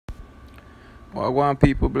Well, I want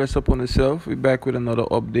people bless up on yourself. We're back with another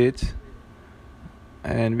update,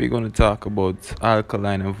 and we're gonna talk about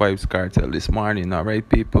Alkaline and Vybz Kartel this morning. All right,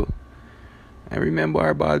 people. And remember,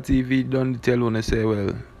 HardBall TV done tell when they say,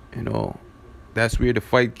 well, you know, that's where the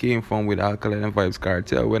fight came from with Alkaline and Vybz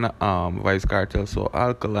Kartel. When Vybz Kartel saw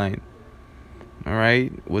Alkaline, all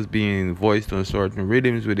right, was being voiced on certain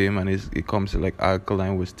rhythms with him, and it comes to like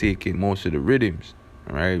Alkaline was taking most of the rhythms.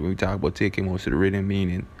 All right, when we talk about taking most of the rhythm,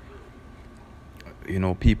 meaning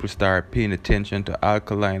people start paying attention to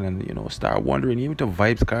Alkaline and, start wondering, even to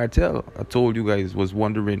Vybz Kartel. I told you guys was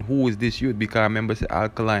wondering who is this youth because I remember say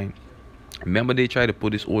Alkaline. Remember they tried to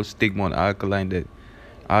put this old stigma on Alkaline that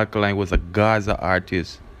Alkaline was a Gaza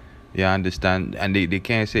artist. You understand? And they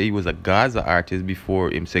can't say he was a Gaza artist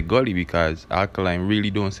before him say Gully because Alkaline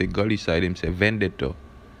really don't say Gully side, him say Vendetta.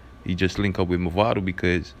 He just link up with Movado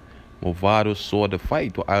because Movado saw the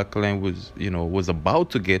fight what Alkaline was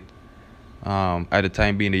about to get at the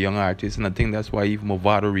time being a young artist, and I think that's why even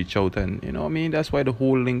Movado reached out, and what I mean, that's why the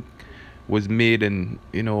whole link was made, and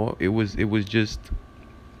it was just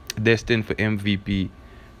destined for MVP,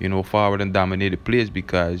 forward and dominate the place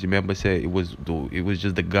because you remember say it was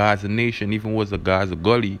just the Gaza nation, even was the Gaza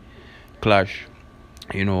Gully clash.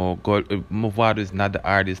 Movado is not the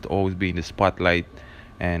artist to always be in the spotlight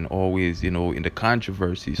and always in the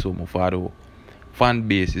controversy, so Movado fan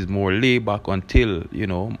base is more laid back until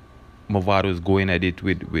Movado is going at it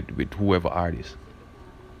with whoever artist.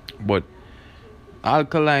 But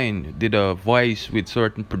Alkaline did a voice with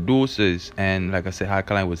certain producers, and like I said,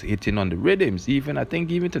 Alkaline was hitting on the rhythms. Even I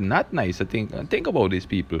think even to Not Nice. Think about these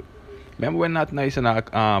people. Remember when Not Nice and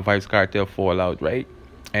Vybz Kartel fall out, right?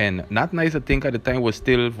 And Not Nice, I think at the time was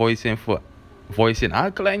still voicing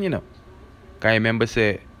Alkaline. Can I remember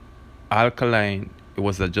say Alkaline? It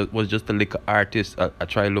was just a little artist. I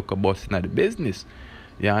try to look a busting at the business.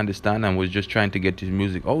 Yeah, I understand, and was just trying to get his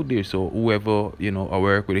music out there. So whoever I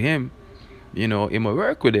work with him, him I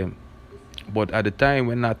work with him. But at the time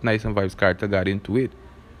when Not Nice and Vybz Kartel got into it,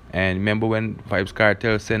 and remember when Vybz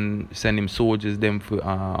Kartel send him soldiers them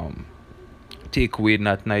for take away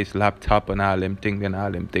Not Nice laptop and all them thing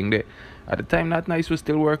there. At the time Not Nice was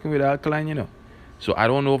still working with Alkaline. So I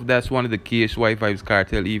don't know if that's one of the case why Vybz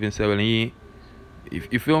Kartel even said, well,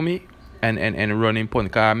 if you feel me, and running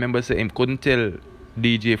point. Cause I remember saying him couldn't tell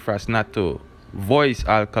DJ Frost not to voice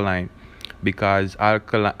Alkaline because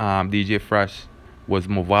DJ Frost was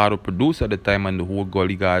Movado producer at the time and the whole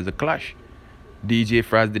Gully guys a clash. DJ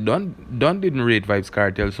Frost didn't rate Vybz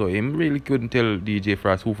Kartel, so him really couldn't tell DJ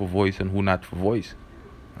Frost who for voice and who not for voice.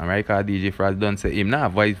 Alright, cause DJ Frost done say him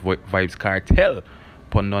not voice Vybz Kartel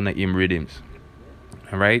upon none of him rhythms.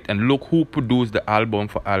 Alright, and look who produced the album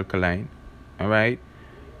for Alkaline. Alright,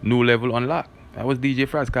 New Level Unlocked. That was DJ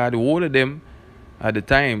Frost, cause the whole of them at the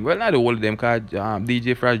time, well, not all of them, because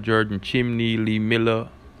DJ Frost, Jordan Chimney, Lee Miller,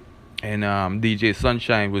 and DJ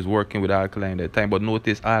Sunshine was working with Alkaline at the time. But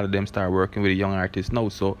notice all of them start working with a young artist now.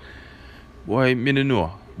 So, boy, me don't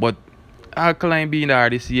know. But Alkaline being the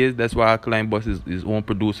artist he is, that's why Alkaline bust his own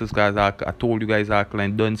producers. Because I told you guys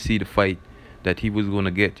Alkaline don't see the fight that he was going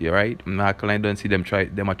to get, you right? And Alkaline don't see them try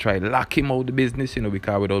lock him out the business,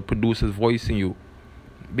 because without producers voicing you,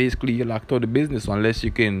 basically you're locked out the business unless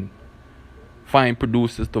you can find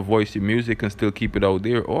producers to voice your music and still keep it out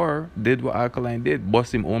there, or did what Alkaline did,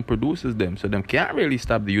 bust him own producers them, so them can't really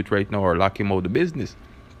stop the youth right now or lock him out the business.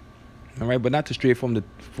 All right, but not to stray from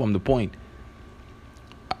the point.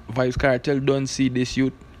 Vybz Kartel don't see this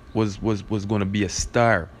youth was gonna be a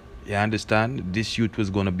star. You understand? This youth was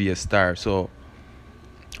gonna be a star. So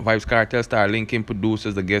Vybz Kartel start linking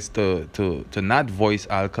producers, I guess, to not voice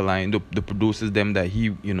Alkaline, the producers them that he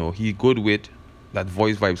good with, that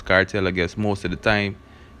voice Vybz Kartel, I guess, most of the time,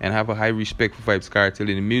 and have a high respect for Vybz Kartel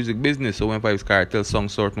in the music business. So when Vybz Kartel sung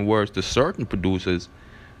certain words to certain producers,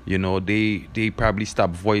 they probably stop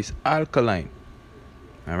voice Alkaline.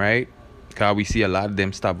 All right, because we see a lot of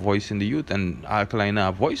them stop voicing the youth, and Alkaline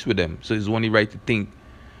not voice with them. So it's only right to think,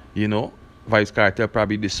 Vybz Kartel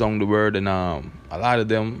probably did sung the word, and a lot of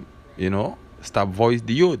them, stop voice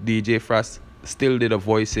the youth. DJ Frost still did a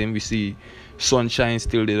voice him. We see Sunshine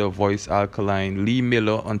still did a voice Alkaline. Lee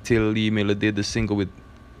Miller, until Lee Miller did the single with,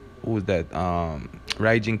 who was that?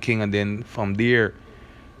 Rising King, and then from there,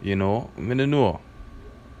 I don't know.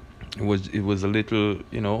 It was a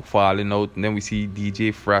little, falling out, and then we see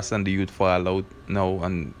DJ Frost and the youth fall out now,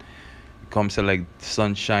 and it comes to like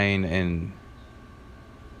Sunshine and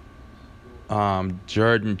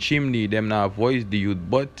Jordan Chimney, them now voice the youth,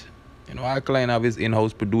 but Alkaline have his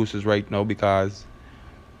in-house producers right now because,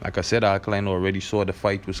 like I said, Alkaline already saw the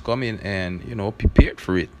fight was coming and prepared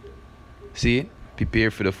for it. See,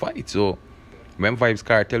 prepared for the fight. So when Vybz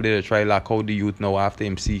Kartel did try lock out the youth now after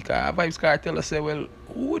him see, Vybz Kartel I said, well,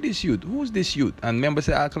 this youth? Who's this youth? And remember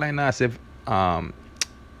say Alkaline I said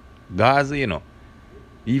Gaza,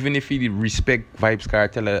 even if he did respect Vybz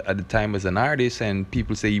Kartel at the time as an artist, and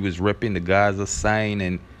people say he was repping the Gaza sign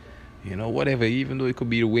and whatever, even though it could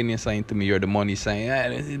be the winning sign to me or the money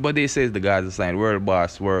sign, but they say it's the Gaza sign, world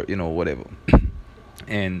boss, world, whatever.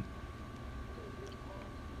 And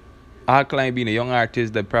Alkaline being a young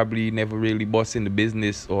artist that probably never really bust in the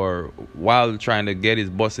business, or while trying to get his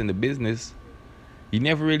bust in the business, he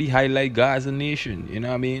never really highlight Gaza Nation. You know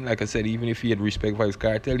what I mean? Like I said, even if he had respect for his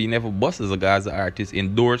cartel, he never bust as a Gaza artist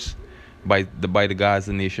endorsed by the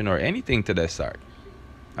Gaza Nation or anything to that sort.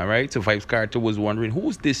 Alright? So Vybz Kartel was wondering,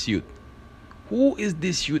 who's this youth? Who is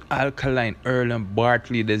this youth Alkaline, Earl and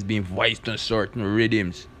Bartley that's being voiced on certain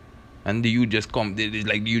rhythms? And do you just come, it's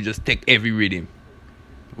like you just take every rhythm?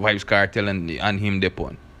 Vybz Kartel and him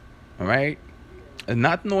depon. Alright? And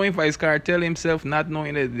not knowing Vybz Kartel himself, not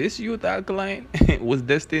knowing that this youth Alkaline was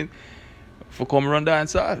destined for come run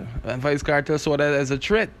dancehall. And Vybz Kartel saw that as a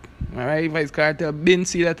threat. Alright? Vybz Kartel didn't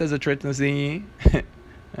see that as a threat and say,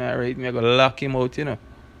 alright, me I gonna lock him out,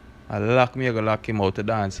 I gonna lock him out of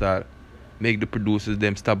dancehall. Make the producers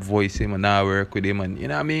them stop voicing him and now work with him, and you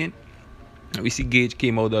know what I mean? We see Gage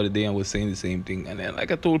came out the other day and was saying the same thing. And then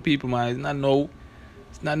like I told people, man, it's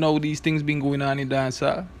not now these things been going on in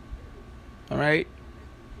dancehall. Alright?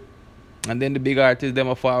 And then the big artists them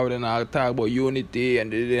are forward and I'll talk about unity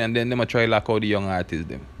and then them a try lock out the young artists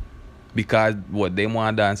them. Because what they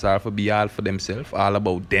want dancehall for be all for themselves, all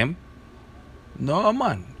about them. No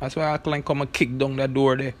man. That's why Alkaline come and kick down that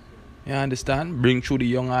door there. You understand? Bring through the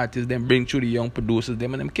young artists, then bring through the young producers,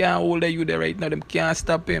 them, and them can't hold you there right now. Them can't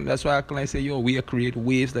stop him. That's why Alkaline say, yo, we create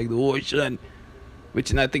waves like the ocean.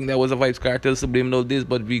 Which I think that was a Vybz Kartel subliminal this,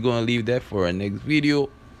 but we're gonna leave that for our next video.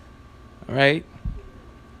 Alright?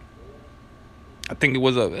 I think it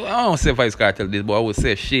was I don't say Vybz Kartel this, but I would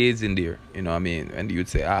say shades in there. You know what I mean? And you'd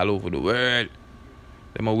say all over the world.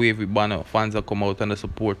 Them a wave with banner. Fans will come out and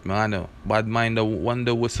support me. I know. Bad Mind, I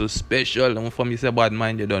wonder what's so special. And from you say Bad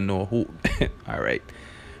Mind, you don't know who. Alright.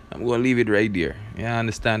 I'm going to leave it right there. You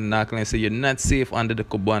understand? Alkaline say you're not safe under the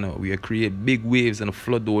cabana. We create big waves and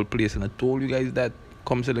flood the whole place. And I told you guys that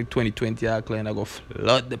comes to like 2020, Alkaline, I go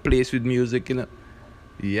flood the place with music,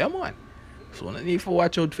 Yeah, man. So I need to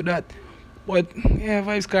watch out for that. But, yeah,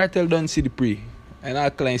 Vybz Kartel don't see the pre. And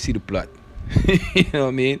Alkaline see the plot. You know what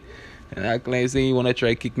I mean? And Alkaline saying you want to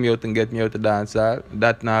try kick me out and get me out of dancehall.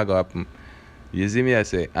 That not gonna happen. You see me, I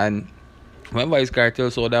say. And when Vybz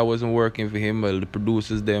Kartel saw that wasn't working for him, well, the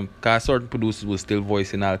producers, because certain producers were still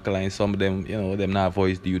voicing Alkaline. Some of them, them not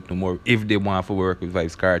voice the youth no more. If they want to work with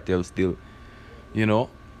Vybz Kartel still,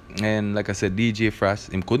 And like I said, DJ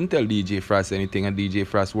Frost, him couldn't tell DJ Frost anything. And DJ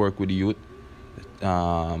Frost worked with the youth.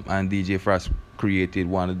 And DJ Frost created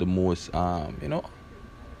one of the most,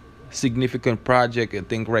 significant project I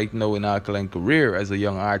think right now in Alkaline career as a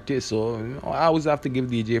young artist. So I always have to give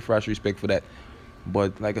DJ Frost respect for that.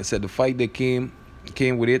 But like I said, the fight that came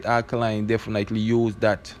with it, Alkaline definitely used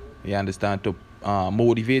that, you understand, to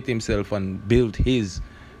motivate himself and build his,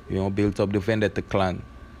 built up the Vendetta clan,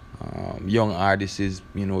 young artists,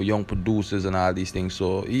 young producers and all these things.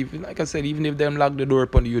 So even like I said, even if them lock the door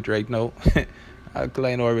upon the youth right now,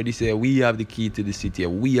 Alkaline already said we have the key to the city,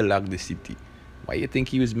 we lock the city. Why you think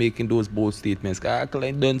he was making those bold statements? Because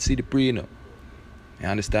Alkaline don't see the pre, You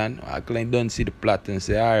understand? Alkaline don't see the plot and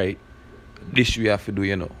say, alright, this we have to do,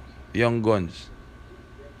 Young guns.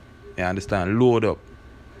 You understand? Load up.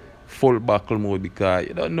 Full battle mode, because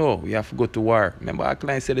you don't know. We have to go to war. Remember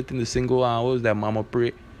Alkaline said it in the single what was that Mama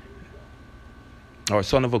Pray? Or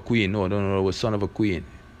Son of a Queen. No, it was Son of a Queen.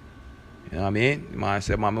 You know what I mean? Man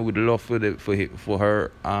said Mama would love for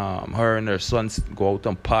her and her sons go out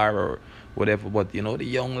and par or whatever, but the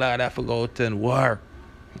young lad have to go out and war.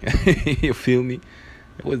 You feel me?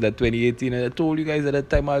 It was that 2018, and I told you guys at that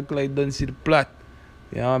time Alkaline didn't see the plot.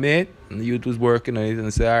 You know what I mean? And the youth was working on it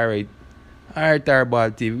and say, alright,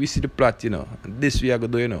 HardBall TV, we see the plot, And this we are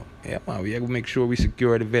going to do, Yeah, man, we are going to make sure we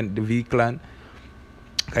secure the V-Clan.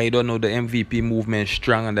 Because you don't know, the MVP movement is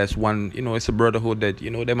strong, and that's one, it's a brotherhood that,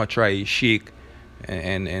 them a try shake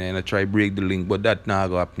and I try break the link, but that not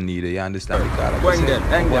going to happen either. You understand? Because like the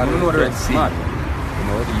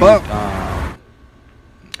youth,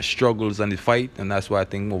 struggles and the fight, and that's why I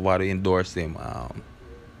think Movado endorsed him.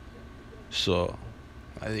 So,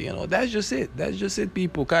 that's just it. That's just it,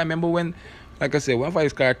 people. Because I remember when, like I said, when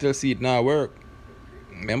Vybz Kartel see it now work,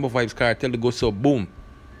 remember Vybz Kartel to go so boom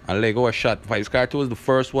and let go a shot. Vybz Kartel was the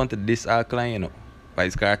first one to diss Alkaline,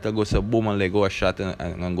 Vybz Kartel go so boom and let go a shot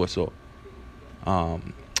and go so.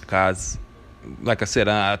 Because like I said,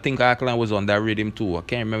 I think Alkaline was on that rhythm too. I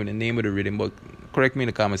can't remember the name of the rhythm, but correct me in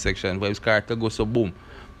the comment section. Vybz Kartel goes so boom.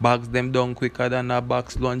 Box them down quicker than a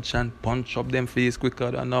box lunch and punch up them face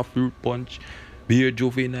quicker than a fruit punch. Be a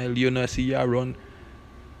juvenile, you know, see ya run.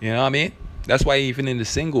 You know what I mean? That's why even in the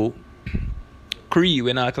single, Cree,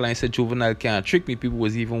 when Alkaline said juvenile can't trick me, people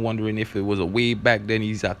was even wondering if it was a way back then.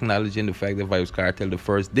 He's acknowledging the fact that Vybz Kartel the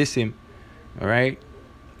first diss him. Alright?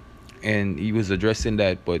 And he was addressing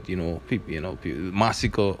that, but people,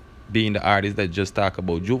 Massacre being the artist that just talk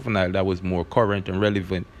about juvenile, that was more current and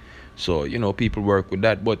relevant. So, people work with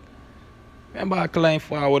that. But remember Alkaline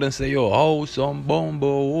forward and say, yo, oh, some bombo,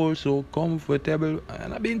 oh, so comfortable.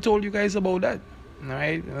 And I've been told you guys about that.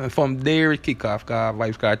 Alright? From there it kick off, cause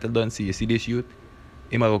Vybz Kartel don't see, you see this youth?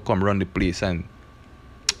 He might come run the place, and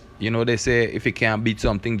they say if he can't beat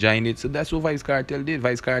something, join it. So that's what Vybz Kartel did.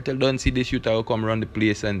 Vybz Kartel don't see this youth will come run the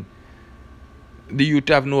place, and the youth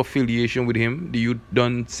have no affiliation with him. The youth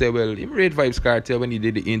don't say, well, he read Vybz Kartel when he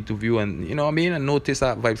did the interview, and you know what I mean? And notice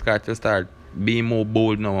that Vybz Kartel start being more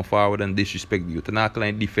bold now and forward and disrespect the youth. And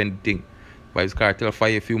Alkaline defend the thing. Vybz Kartel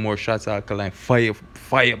fire a few more shots, Alkaline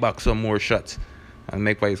fire back some more shots. And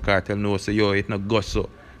make Vybz Kartel know, say, yo, it's not good, so.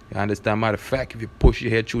 You understand? Matter of fact, if you push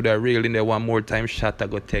your head through that rail in there one more time, shot, I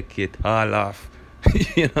go take it all off.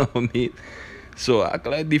 You know what I mean? So I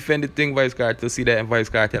can defend the thing, Vybz Kartel, see that, and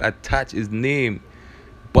Vybz Kartel attach his name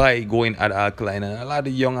by going at Alkaline. And a lot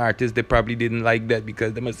of young artists, they probably didn't like that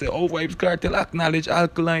because they must say, oh, Vybz Kartel acknowledge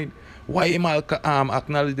Alkaline. Why him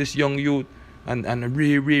acknowledge this young youth and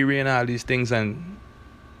and all these things. And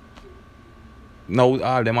now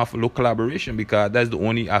all of them have to look collaboration because that's the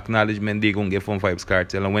only acknowledgement they gonna get from Vybz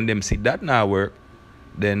Kartel. And when them see that now work,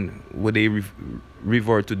 then would they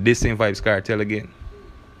revert to this same Vybz Kartel again?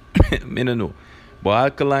 I don't know. But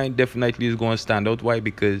Alkaline definitely is gonna stand out. Why?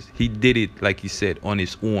 Because he did it, like he said, on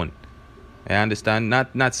his own. I understand.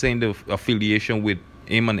 Not saying the affiliation with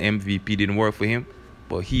him and MVP didn't work for him,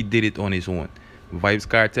 but he did it on his own. Vybz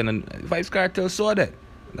Kartel saw that.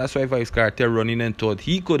 That's why Vybz Kartel running and thought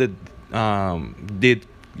he could have did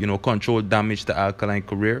control damage to Alkaline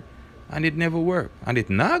career, and it never worked, and it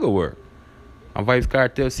not gonna work. And Vybz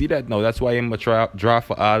Kartel see that now. That's why I'm gonna draw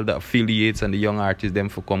for all the affiliates and the young artists them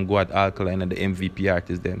for come go at Alkaline and the MVP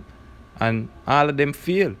artists them, and all of them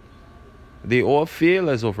fail. They all fail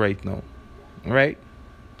as of right now, right?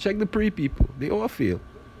 Check the people. They all fail.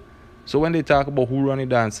 So when they talk about who running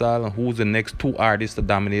dancehall and who's the next two artists to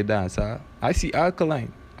dominate dancehall, I see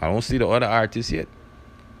Alkaline. I don't see the other artists yet.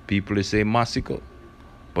 People are saying Massacre,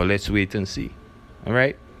 but let's wait and see. All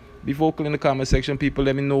right? Be vocal in the comment section, people.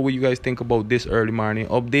 Let me know what you guys think about this early morning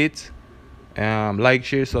update. Like,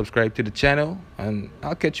 share, subscribe to the channel, and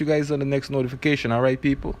I'll catch you guys on the next notification. All right,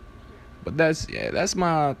 people. But that's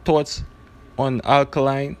my thoughts on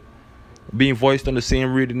Alkaline being voiced on the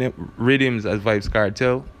same rhythms as Vybz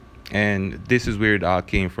Kartel, and this is where it all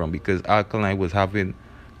came from because Alkaline was having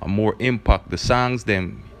a more impact. The songs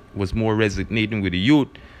them was more resonating with the youth.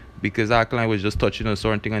 Because Alkaline was just touching on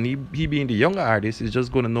certain thing, and he being the younger artist is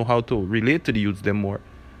just gonna know how to relate to the youths them more,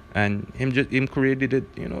 and him created it.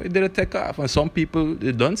 It did a take off, and some people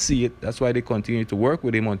they don't see it. That's why they continue to work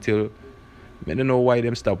with him until I don't know why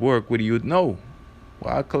them stop work with the youth. No,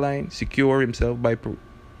 well, Alkaline secure himself by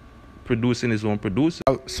producing his own producer.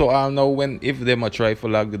 So I'll know if them a try for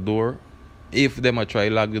lock the door, if them a try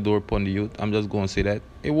lock the door upon the youth. I'm just gonna say that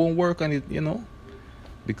it won't work on it,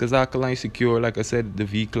 Because Alkaline secure, like I said, the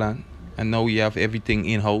V-Clan. And now we have everything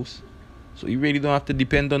in-house. So you really don't have to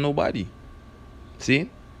depend on nobody. See?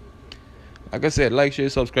 Like I said, like, share,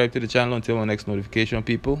 subscribe to the channel until my next notification,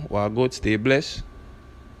 people. While good, stay blessed.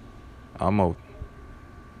 I'm out.